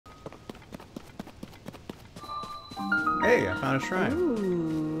Hey, I found a shrine.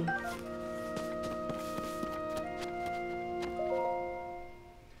 Ooh.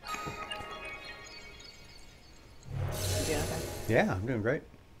 You doing okay? Yeah, I'm doing great.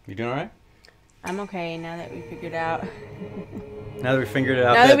 You doing alright? I'm okay now that we figured out. Now that we figured it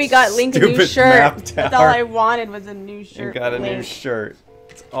out, Now that we got Link a new stupid shirt. map That's all I tower wanted was a new shirt. and got a new Link. shirt.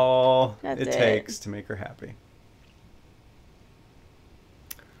 It's all That's it it. takes to make her happy.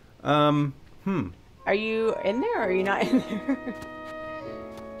 Are you in there or are you not in there?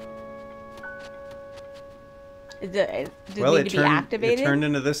 Does it Well, need to be activated? it turned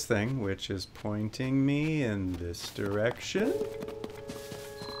into this thing, which is pointing me in this direction.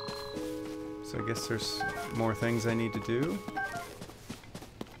 So I guess there's more things I need to do.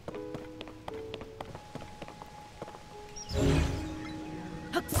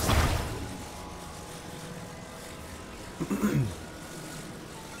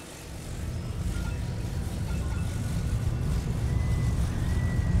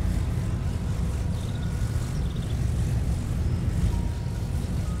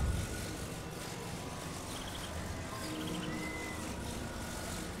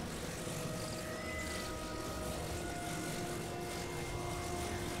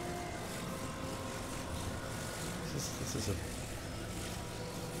 This is a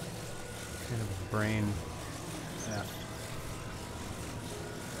kind of a brain app.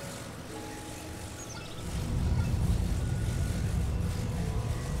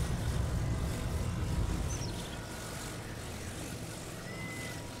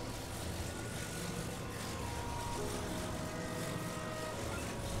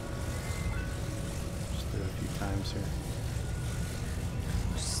 Just do it a few times here.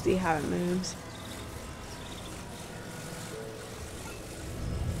 Just see how it moves.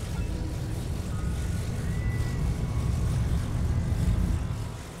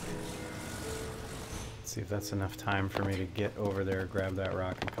 See if that's enough time for me to get over there, grab that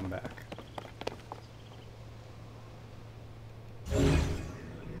rock, and come back.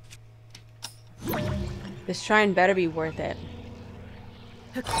 This shrine better be worth it.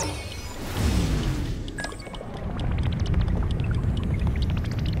 I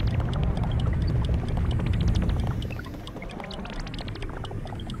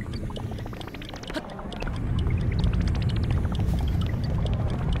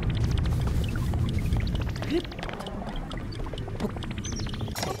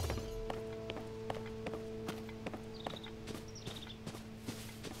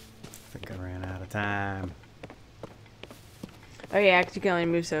think I ran out of time. Oh yeah, 'cause you can only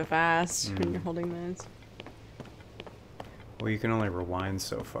move so fast when you're holding those. Well, you can only rewind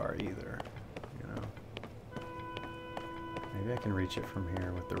so far either, you know. Maybe I can reach it from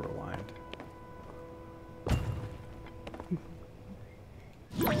here with the rewind.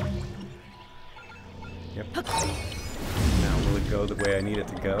 Yep. Now, will it go the way I need it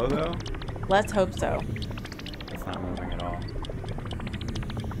to go, though? Let's hope so. It's not moving at all.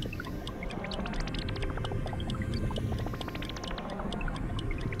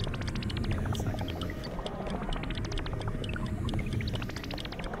 Yeah, it's not gonna move.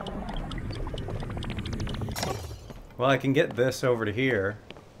 Well, I can get this over to here.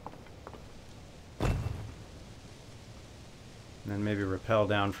 And then maybe rappel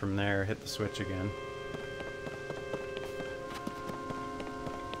down from there, hit the switch again.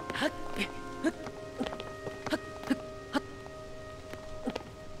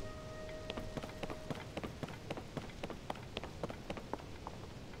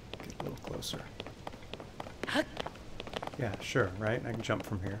 Get a little closer. Yeah, sure, right? I can jump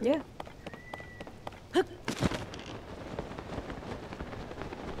from here. Yeah. Okay.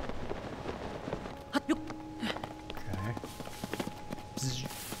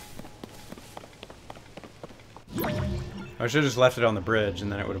 I should have just left it on the bridge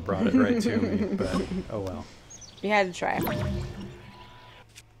and then it would have brought it right to me, but oh well. You had to try. Go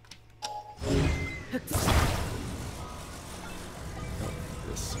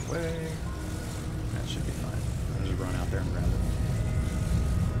this way. That should be fine. I'll just run out there and grab it.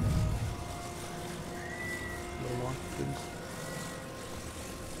 A little more, please.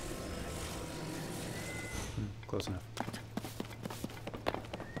 Close enough.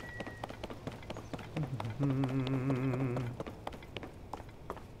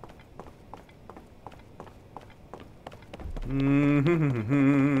 Make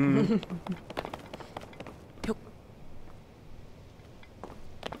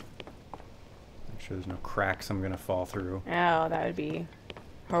sure there's no cracks I'm gonna fall through. Oh, that would be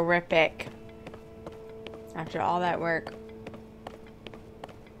horrific. After all that work.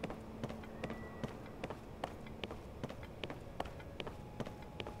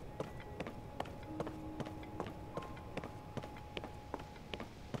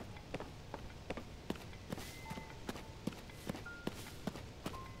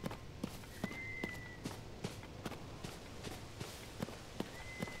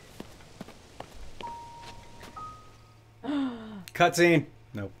 Cutscene.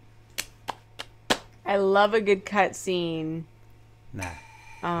 Nope. I love a good cutscene. Nah.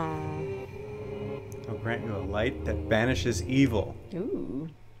 Oh. I'll grant you a light that banishes evil. Ooh.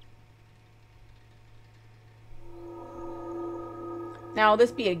 Now, will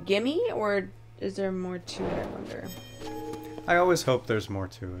this be a gimme, or is there more to it, I wonder? I always hope there's more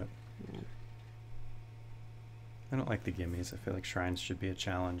to it. I don't like the gimmies. I feel like shrines should be a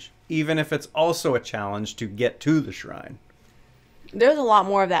challenge. Even if it's also a challenge to get to the shrine. There's a lot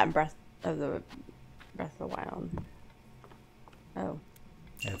more of that in Breath of the Wild. Oh.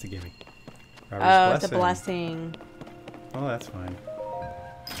 Yeah, it's a gimme. Oh, it's a blessing. Oh, that's fine.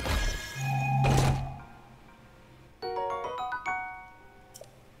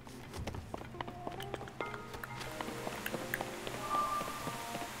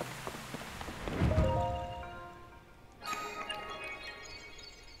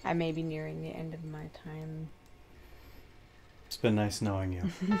 I may be nearing the end of my time. It's been nice knowing you.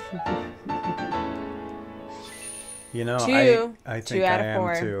 You know, I think I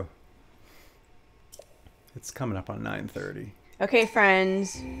am too. It's coming up on 9:30. Okay,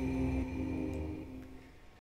 friends.